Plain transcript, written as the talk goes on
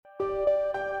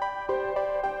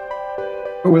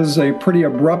was a pretty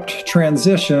abrupt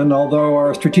transition, although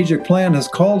our strategic plan has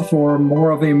called for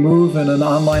more of a move in an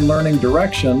online learning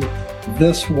direction.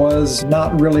 This was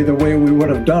not really the way we would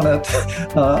have done it,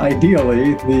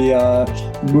 ideally.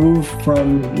 The move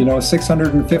from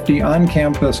 650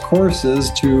 on-campus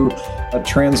courses to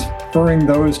transferring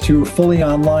those to fully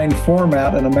online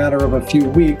format in a matter of a few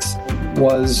weeks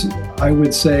was, I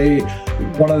would say,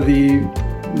 one of the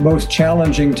most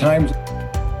challenging times.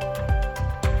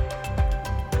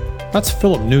 That's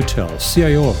Philip Newtell,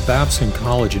 CIO of Babson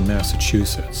College in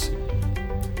Massachusetts.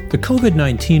 The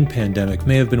COVID-19 pandemic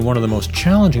may have been one of the most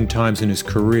challenging times in his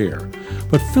career,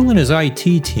 but Phil and his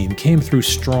IT team came through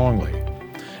strongly,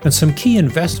 and some key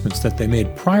investments that they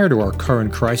made prior to our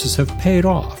current crisis have paid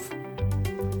off.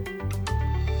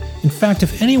 In fact,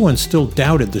 if anyone still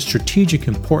doubted the strategic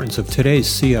importance of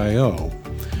today's CIO,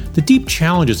 the deep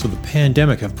challenges of the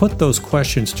pandemic have put those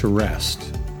questions to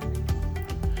rest.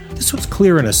 This was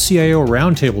clear in a CIO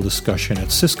roundtable discussion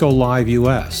at Cisco Live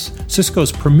US,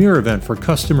 Cisco's premier event for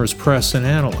customers, press, and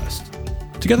analysts.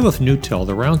 Together with Newtell,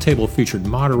 the roundtable featured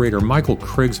moderator Michael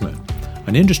Krigsman,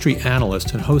 an industry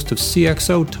analyst and host of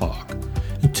CXO Talk,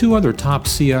 and two other top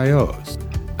CIOs,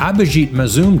 Abhijit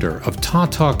Mazumdar of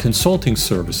Tata Consulting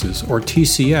Services, or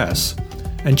TCS,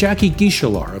 and Jackie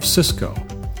Guichelar of Cisco.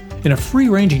 In a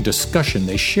free-ranging discussion,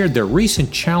 they shared their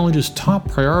recent challenges, top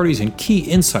priorities, and key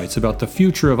insights about the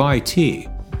future of IT,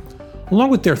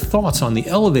 along with their thoughts on the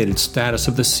elevated status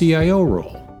of the CIO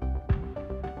role.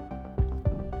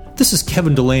 This is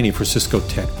Kevin Delaney for Cisco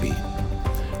Tech Beat.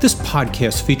 This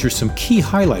podcast features some key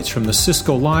highlights from the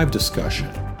Cisco Live discussion.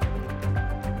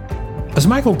 As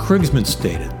Michael Krigsman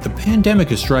stated, the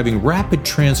pandemic is driving rapid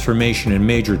transformation and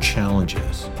major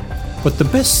challenges. But the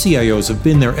best CIOs have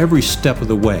been there every step of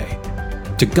the way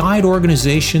to guide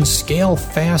organizations, scale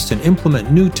fast, and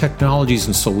implement new technologies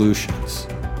and solutions.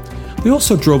 They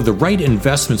also drove the right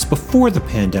investments before the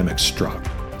pandemic struck,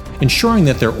 ensuring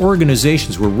that their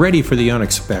organizations were ready for the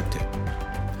unexpected.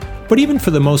 But even for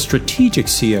the most strategic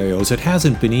CIOs, it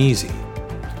hasn't been easy.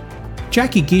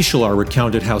 Jackie Guichelar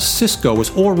recounted how Cisco was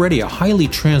already a highly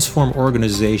transformed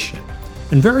organization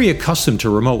and very accustomed to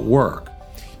remote work.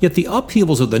 Yet the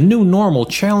upheavals of the new normal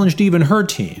challenged even her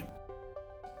team.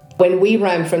 When we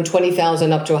ran from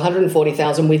 20,000 up to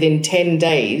 140,000 within 10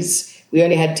 days, we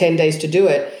only had 10 days to do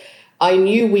it, I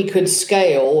knew we could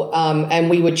scale, and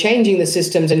we were changing the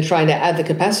systems and trying to add the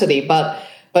capacity. But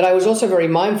I was also very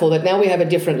mindful that now we have a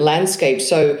different landscape.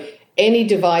 So any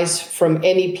device from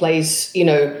any place,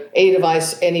 any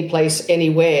device, any place,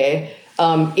 anywhere,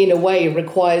 in a way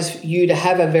requires you to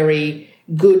have a very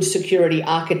good security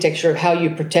architecture of how you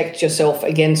protect yourself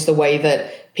against the way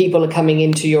that people are coming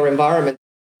into your environment.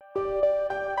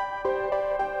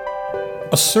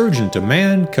 A surge in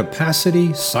demand, capacity,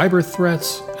 cyber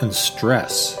threats, and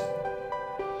stress.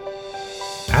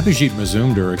 Abhijit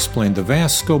Mazumdar explained the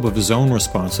vast scope of his own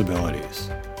responsibilities.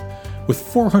 With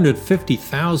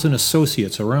 450,000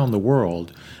 associates around the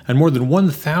world and more than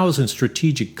 1,000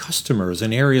 strategic customers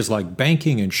in areas like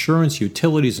banking, insurance,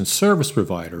 utilities, and service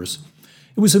providers,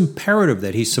 it was imperative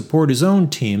that he support his own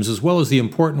teams as well as the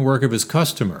important work of his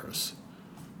customers.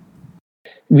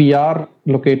 We are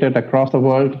located across the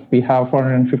world. We have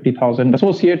 450,000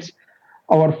 associates.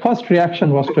 Our first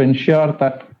reaction was to ensure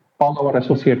that all our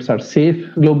associates are safe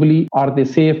globally. Are they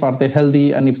safe? Are they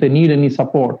healthy? And if they need any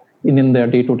support in their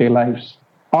day-to-day lives.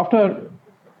 After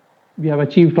we have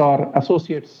achieved our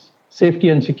associates' safety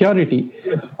and security,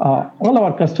 all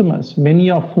our customers, many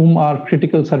of whom are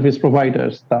critical service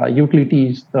providers, the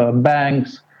utilities, the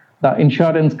banks, the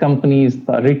insurance companies,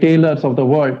 the retailers of the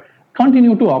world,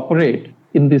 continue to operate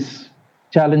in these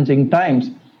challenging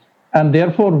times. And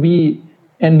therefore, we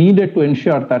needed to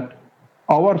ensure that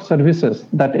our services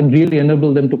that really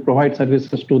enable them to provide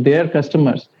services to their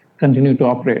customers continue to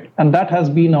operate. And that has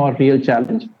been our real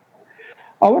challenge.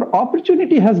 Our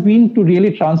opportunity has been to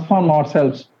really transform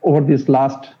ourselves over these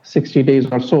last 60 days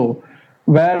or so,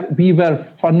 where we were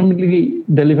fundamentally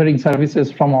delivering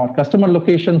services from our customer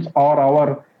locations or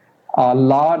our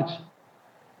large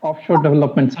offshore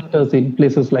development centers in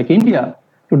places like India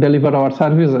to deliver our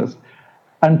services,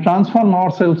 and transform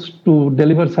ourselves to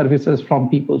deliver services from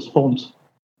people's homes.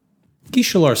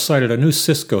 Guichelar cited a new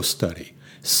Cisco study,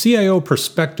 CIO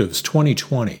Perspectives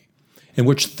 2020, in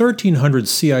which 1,300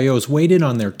 CIOs weighed in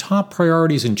on their top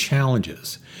priorities and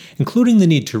challenges, including the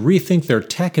need to rethink their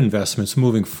tech investments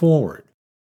moving forward.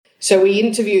 So we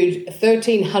interviewed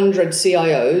 1,300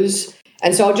 CIOs,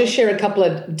 and so I'll just share a couple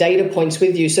of data points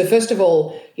with you. So first of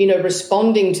all,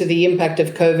 responding to the impact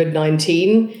of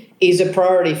COVID-19 is a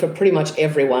priority for pretty much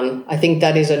everyone. I think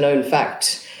that is a known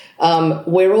fact.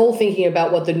 We're all thinking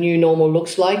about what the new normal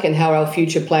looks like and how our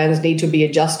future plans need to be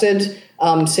adjusted,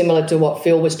 similar to what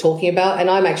Phil was talking about. And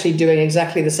I'm actually doing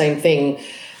exactly the same thing.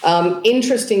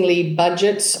 Interestingly,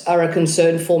 budgets are a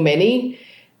concern for many,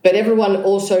 but everyone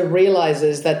also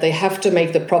realizes that they have to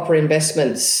make the proper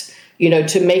investments,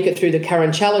 to make it through the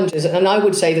current challenges. And I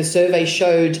would say the survey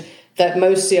showed that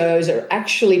most CIOs are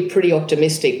actually pretty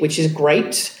optimistic, which is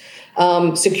great.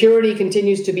 Security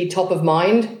continues to be top of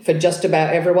mind for just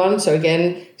about everyone. So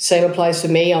again, same applies for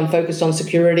me. I'm focused on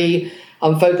security.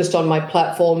 I'm focused on my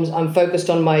platforms. I'm focused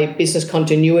on my business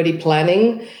continuity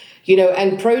planning,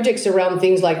 and projects around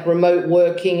things like remote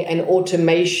working and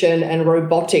automation and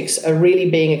robotics are really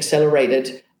being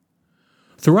accelerated.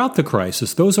 Throughout the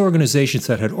crisis, those organizations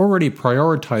that had already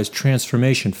prioritized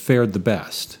transformation fared the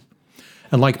best.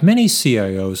 And like many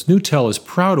CIOs, Neutel is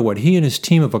proud of what he and his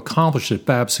team have accomplished at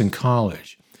Babson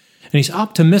College. And he's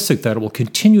optimistic that it will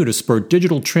continue to spur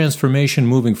digital transformation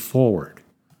moving forward.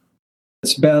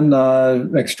 It's been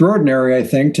extraordinary, I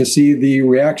think, to see the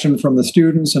reaction from the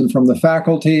students and from the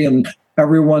faculty and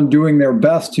everyone doing their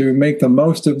best to make the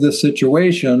most of this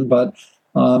situation. But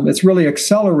it's really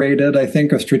accelerated, I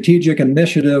think, a strategic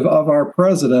initiative of our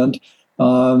president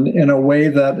in a way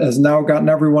that has now gotten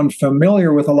everyone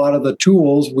familiar with a lot of the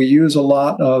tools. We use a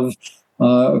lot of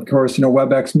course,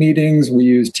 WebEx meetings. We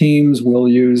use Teams. We'll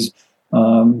use,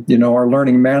 our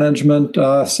learning management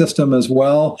system as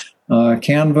well,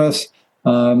 Canvas.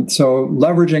 So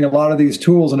leveraging a lot of these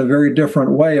tools in a very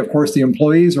different way. Of course, the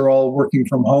employees are all working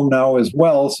from home now as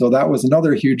well. So that was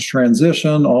another huge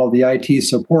transition, all the IT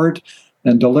support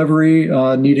and delivery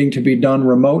needing to be done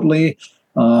remotely.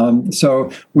 So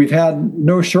we've had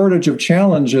no shortage of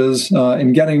challenges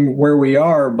in getting where we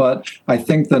are, but I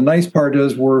think the nice part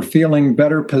is we're feeling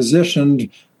better positioned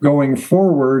going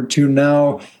forward to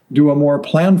now do a more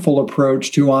planful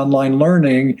approach to online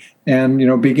learning. And,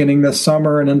 beginning this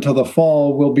summer and into the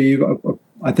fall, we'll be,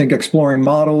 I think, exploring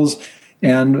models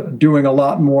and doing a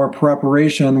lot more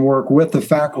preparation work with the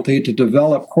faculty to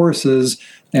develop courses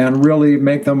and really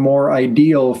make them more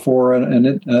ideal for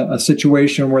a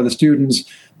situation where the students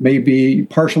may be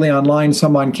partially online,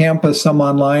 some on campus, some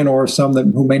online, or some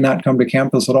who may not come to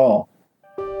campus at all.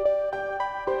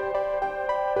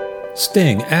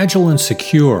 Staying agile and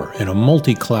secure in a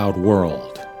multi-cloud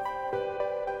world.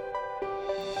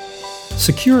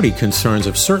 Security concerns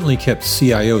have certainly kept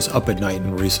CIOs up at night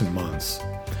in recent months.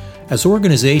 As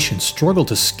organizations struggle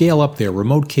to scale up their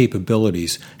remote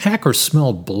capabilities, hackers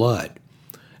smelled blood,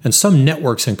 and some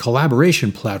networks and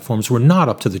collaboration platforms were not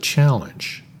up to the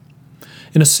challenge.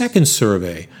 In a second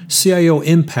survey, CIO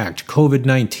Impact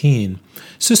COVID-19,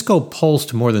 Cisco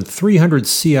pulsed more than 300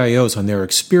 CIOs on their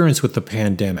experience with the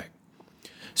pandemic.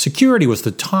 Security was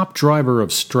the top driver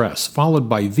of stress, followed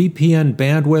by VPN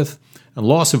bandwidth and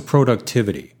loss of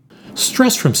productivity.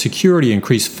 Stress from security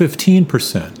increased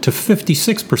 15% to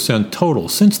 56% total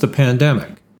since the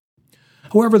pandemic.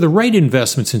 However, the right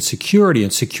investments in security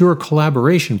and secure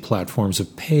collaboration platforms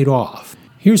have paid off.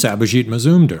 Here's Abhijit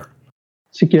Mazumdar.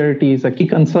 Security is a key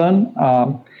concern.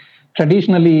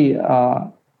 Traditionally,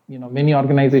 many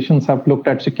organizations have looked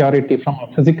at security from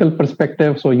a physical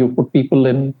perspective. So you put people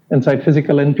inside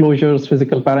physical enclosures,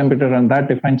 physical perimeter, and that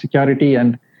defines security.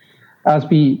 And as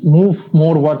we move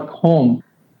more work home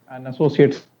and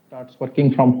associates starts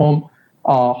working from home,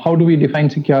 how do we define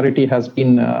security has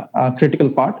been a critical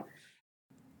part.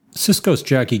 Cisco's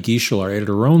Jackie Giesler added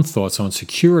her own thoughts on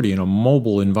security in a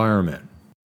mobile environment.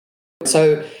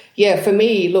 So, for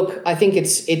me, look, I think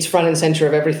it's front and center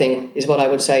of everything is what I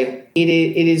would say. It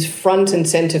is front and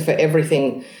center for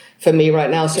everything for me right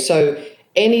now. So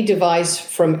any device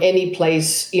from any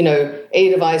place, any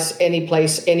device, any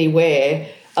place, anywhere,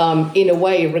 in a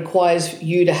way requires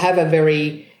you to have a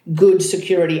very good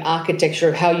security architecture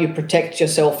of how you protect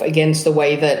yourself against the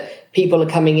way that people are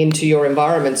coming into your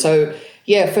environment. So,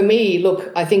 for me,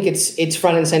 look, I think it's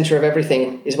front and center of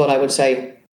everything is what I would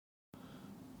say.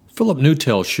 Philip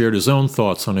Neutel shared his own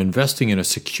thoughts on investing in a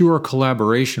secure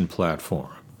collaboration platform.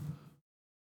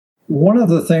 One of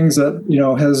the things that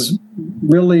has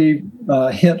really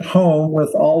hit home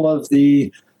with all of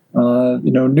the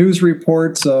news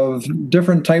reports of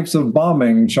different types of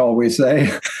bombing, shall we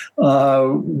say,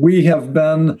 we have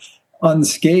been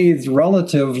unscathed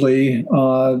relatively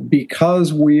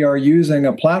because we are using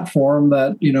a platform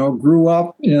that grew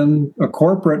up in a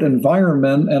corporate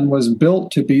environment and was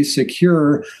built to be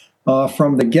secure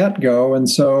from the get-go. And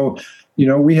so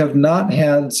we have not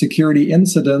had security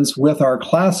incidents with our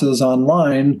classes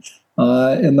online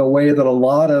in the way that a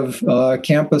lot of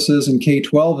campuses and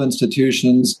K-12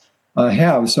 institutions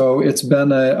have. So it's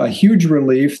been a huge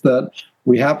relief that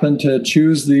we happen to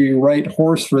choose the right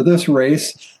horse for this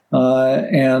race,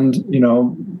 and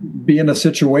be in a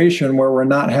situation where we're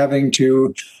not having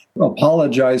to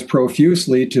apologize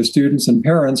profusely to students and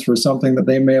parents for something that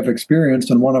they may have experienced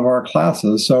in one of our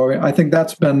classes. So I think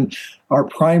that's been our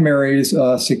primary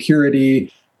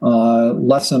security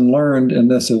lesson learned in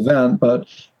this event. But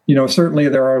certainly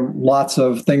there are lots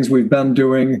of things we've been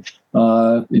doing.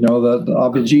 That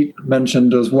Abhijit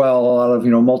mentioned as well, a lot of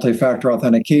multi-factor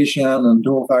authentication and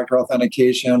dual-factor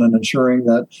authentication, and ensuring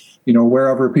that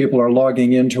wherever people are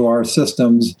logging into our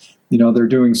systems, they're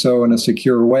doing so in a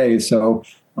secure way. So,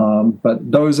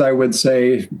 but those, I would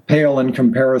say, pale in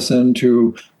comparison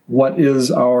to what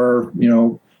is our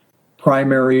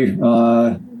primary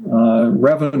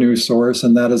revenue source,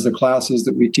 and that is the classes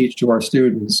that we teach to our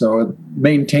students. So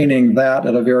maintaining that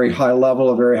at a very high level,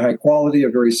 a very high quality, a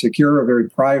very secure, a very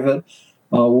private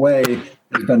way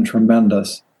has been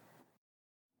tremendous.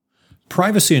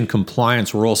 Privacy and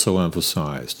compliance were also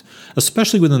emphasized,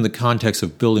 especially within the context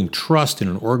of building trust in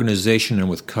an organization and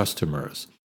with customers.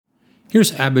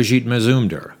 Here's Abhijit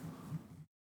Mazumdar.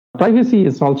 Privacy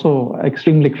is also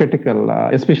extremely critical,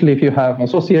 especially if you have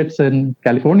associates in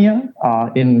California,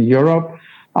 in Europe.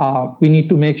 We need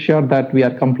to make sure that we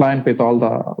are compliant with all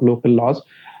the local laws.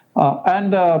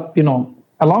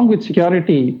 Along with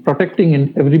security,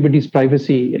 protecting everybody's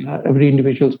privacy, every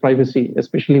individual's privacy,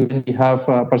 especially when we have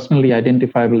personally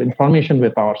identifiable information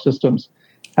with our systems,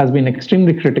 has been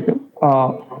extremely critical.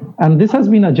 And this has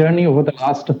been a journey over the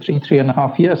last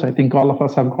 3.5 years. I think all of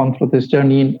us have gone through this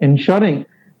journey in ensuring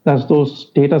that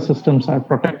those data systems are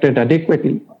protected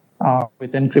adequately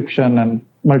with encryption and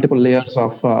multiple layers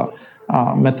of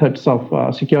methods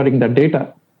of securing the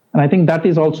data. And I think that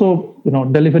is also,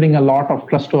 delivering a lot of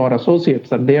trust to our associates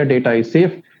that their data is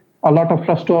safe, a lot of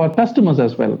trust to our customers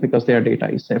as well, because their data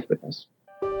is safe with us.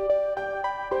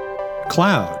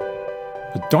 Cloud,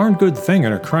 a darn good thing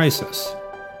in a crisis.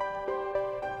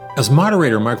 As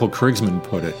moderator Michael Krigsman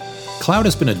put it, cloud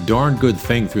has been a darn good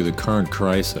thing through the current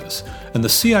crisis, and the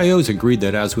CIOs agreed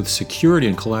that as with security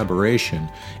and collaboration,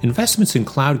 investments in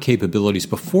cloud capabilities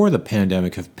before the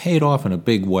pandemic have paid off in a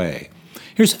big way.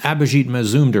 Here's Abhijit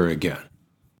Mazumdar again.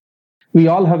 We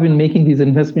all have been making these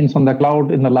investments on the cloud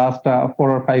in the last 4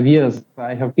 or 5 years.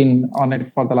 I have been on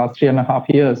it for the last 3.5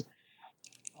 years.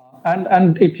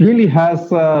 And it really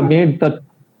has made the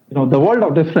world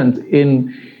of difference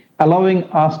in allowing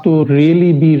us to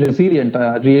really be resilient,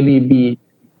 really be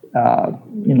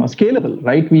scalable,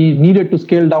 right? We needed to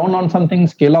scale down on something,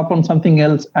 scale up on something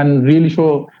else, and really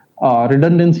show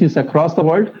redundancies across the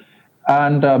world.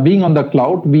 And being on the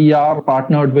cloud, we are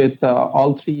partnered with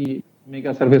all 3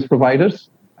 mega service providers,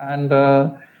 and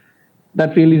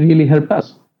that really helped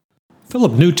us.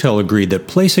 Philip Newtell agreed that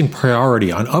placing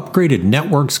priority on upgraded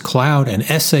networks, cloud, and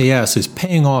SAS is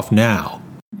paying off now.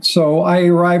 So I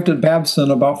arrived at Babson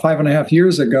about 5.5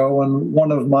 years ago, and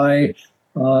one of my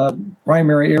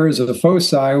primary areas of the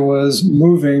foci was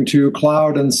moving to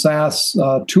cloud and SaaS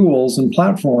tools and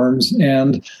platforms.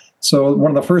 And so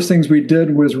one of the first things we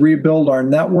did was rebuild our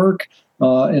network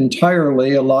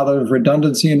entirely, a lot of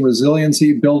redundancy and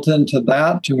resiliency built into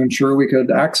that to ensure we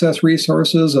could access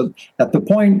resources. At the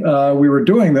point we were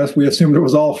doing this, we assumed it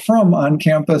was all from on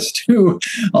campus to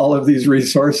all of these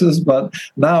resources, but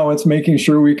now it's making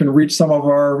sure we can reach some of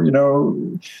our,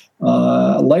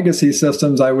 legacy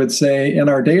systems, I would say, in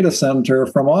our data center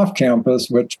from off campus,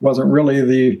 which wasn't really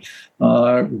the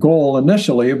goal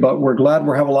initially, but we're glad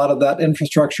we have a lot of that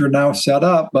infrastructure now set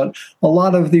up. But a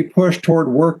lot of the push toward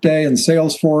Workday and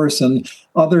Salesforce and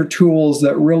other tools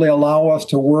that really allow us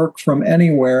to work from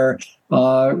anywhere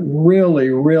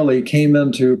really came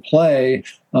into play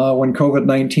when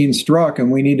COVID-19 struck,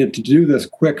 and we needed to do this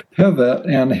quick pivot.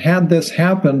 And had this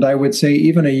happened, I would say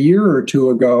even a year or two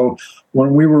ago,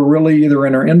 when we were really either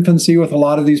in our infancy with a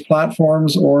lot of these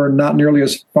platforms or not nearly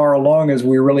as far along as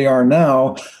we really are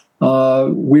now,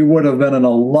 we would have been in a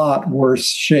lot worse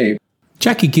shape.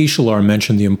 Jackie Guichelar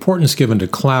mentioned the importance given to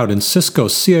cloud in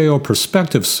Cisco's CIO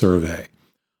Perspective Survey,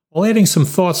 while adding some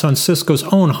thoughts on Cisco's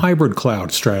own hybrid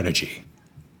cloud strategy.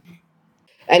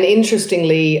 And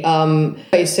interestingly,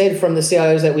 they said from the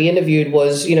CIOs that we interviewed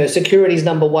was, security is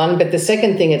number one, but the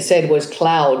second thing it said was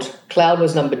cloud. Cloud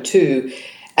was number two.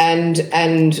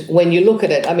 And when you look at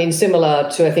it, I mean, similar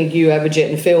to, I think you, Abhijit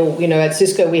and Phil, at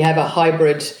Cisco, we have a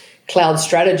hybrid cloud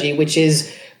strategy, which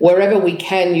is wherever we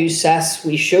can use SaaS,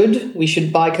 we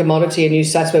should buy commodity and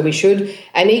use SaaS where we should.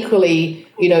 And equally,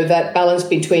 that balance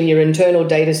between your internal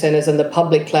data centers and the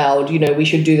public cloud, we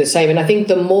should do the same. And I think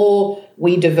the more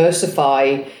we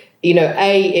diversify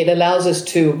it allows us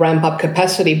to ramp up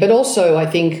capacity, but also I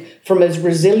think from a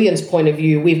resilience point of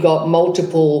view, we've got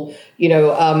multiple,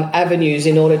 avenues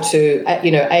in order to,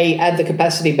 A, add the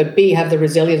capacity, but B, have the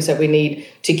resilience that we need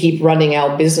to keep running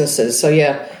our businesses. So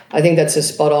yeah, I think that's a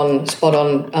spot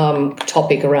on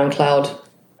topic around cloud.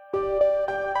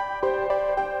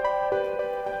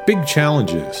 Big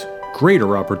challenges,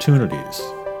 greater opportunities.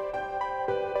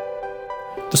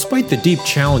 Despite the deep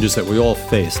challenges that we all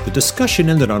face, the discussion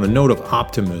ended on a note of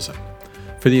optimism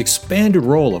for the expanded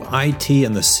role of IT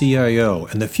and the CIO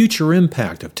and the future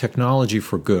impact of technology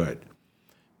for good.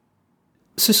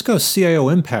 Cisco's CIO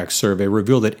Impact Survey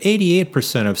revealed that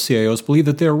 88% of CIOs believe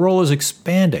that their role is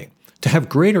expanding to have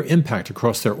greater impact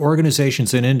across their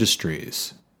organizations and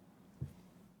industries.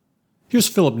 Here's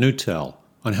Philip Newtell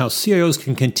on how CIOs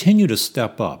can continue to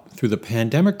step up through the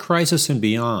pandemic crisis and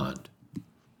beyond.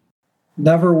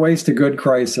 Never waste a good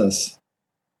crisis.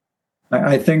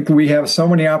 I think we have so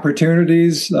many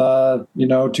opportunities, to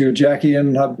Jackie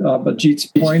and Ajit's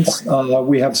points.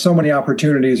 We have so many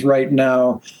opportunities right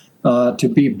now to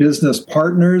be business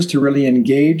partners, to really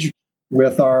engage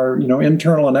with our,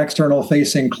 internal and external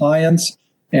facing clients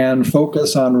and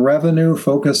focus on revenue,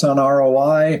 focus on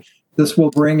ROI. This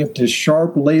will bring into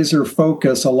sharp laser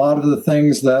focus a lot of the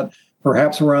things that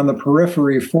perhaps were on the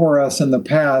periphery for us in the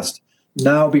past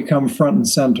now become front and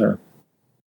center.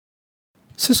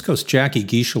 Cisco's Jackie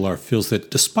Guichelaar feels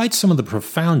that despite some of the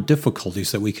profound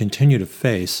difficulties that we continue to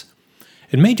face,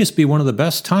 it may just be one of the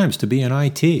best times to be in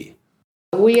IT.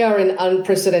 We are in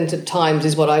unprecedented times,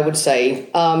 is what I would say.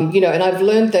 And I've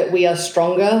learned that we are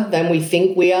stronger than we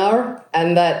think we are,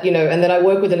 and that I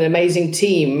work with an amazing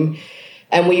team,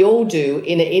 and we all do,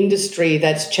 in an industry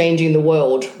that's changing the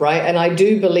world, right? And I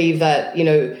do believe that,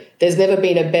 there's never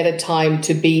been a better time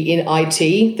to be in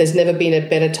IT. There's never been a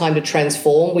better time to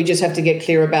transform. We just have to get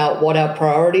clear about what our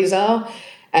priorities are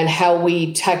and how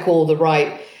we tackle the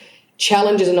right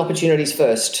challenges and opportunities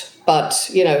first. But,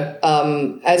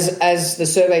 as the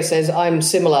survey says, I'm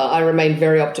similar. I remain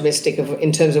very optimistic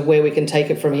in terms of where we can take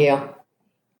it from here.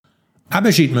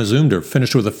 Abhijit Mazumdar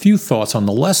finished with a few thoughts on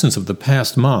the lessons of the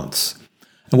past months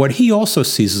and what he also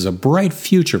sees as a bright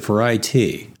future for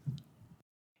IT.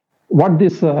 What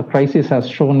this crisis has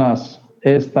shown us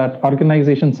is that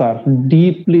organizations are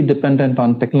deeply dependent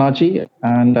on technology,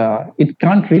 and it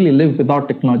can't really live without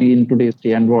technology in today's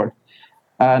day and world.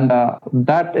 And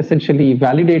that essentially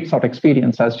validates our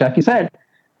experience. As Jackie said,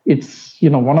 it's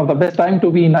one of the best times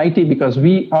to be in IT because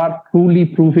we are truly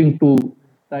proving to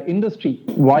the industry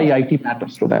why IT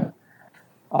matters to them.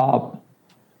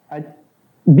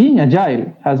 Being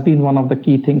agile has been one of the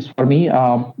key things for me.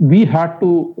 We had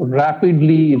to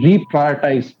rapidly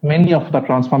reprioritize many of the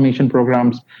transformation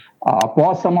programs,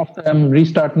 pause some of them,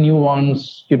 restart new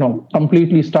ones,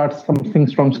 completely start some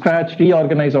things from scratch,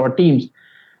 reorganize our teams.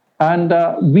 And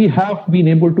we have been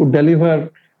able to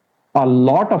deliver a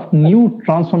lot of new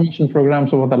transformation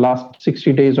programs over the last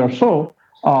 60 days or so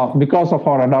because of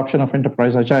our adoption of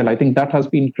Enterprise Agile. I think that has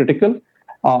been critical,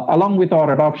 along with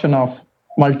our adoption of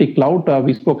multi-cloud.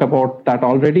 We spoke about that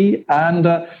already, and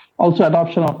also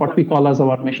adoption of what we call as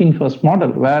our machine-first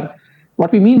model, where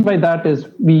what we mean by that is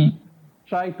we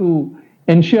try to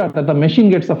ensure that the machine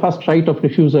gets the first right of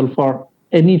refusal for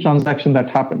any transaction that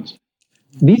happens.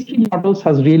 These three models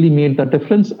has really made the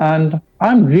difference, and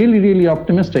I'm really, really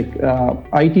optimistic.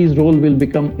 IT's role will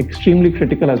become extremely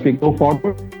critical as we go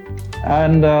forward,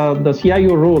 and the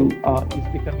CIO role is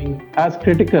becoming as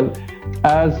critical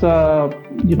as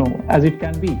it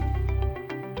can be.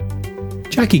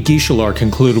 Jackie Guichelaar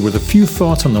concluded with a few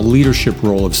thoughts on the leadership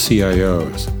role of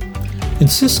CIOs. In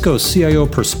Cisco's CIO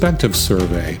Perspective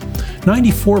Survey,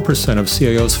 94% of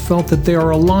CIOs felt that they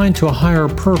are aligned to a higher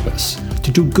purpose,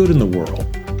 to do good in the world.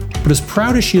 But as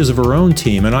proud as she is of her own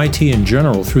team and IT in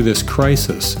general through this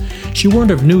crisis, she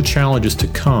warned of new challenges to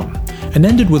come and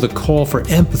ended with a call for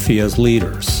empathy as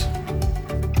leaders.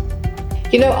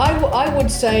 I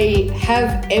would say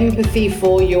have empathy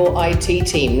for your IT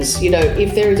teams.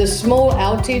 If there is a small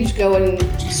outage, go and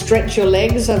stretch your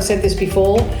legs. I've said this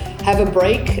before. Have a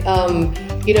break.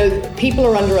 People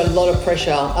are under a lot of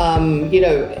pressure,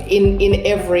 in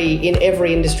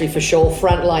every industry for sure,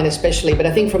 frontline especially. But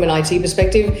I think from an IT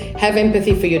perspective, have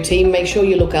empathy for your team. Make sure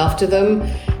you look after them.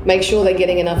 Make sure they're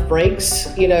getting enough breaks.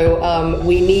 We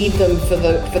need them for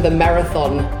the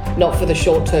marathon, not for the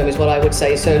short term, is what I would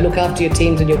say. So look after your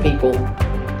teams and your people.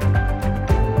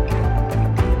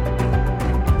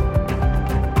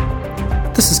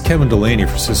 This is Kevin Delaney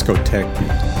for Cisco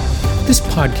TechBeat. This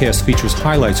podcast features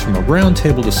highlights from a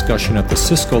roundtable discussion at the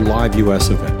Cisco Live US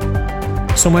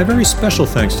event. So my very special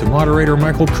thanks to moderator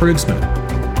Michael Krigsman.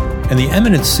 and the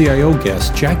eminent CIO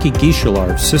guests Jackie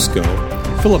Guichelar of Cisco,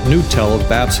 Philip Neutel of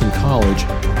Babson College,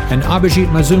 and Abhijit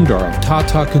Mazumdar of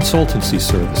Tata Consultancy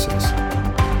Services.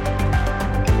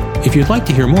 If you'd like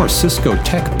to hear more Cisco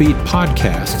Tech Beat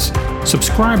podcasts,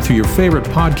 subscribe through your favorite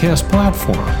podcast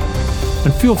platform,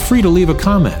 and feel free to leave a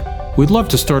comment. We'd love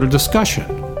to start a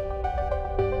discussion.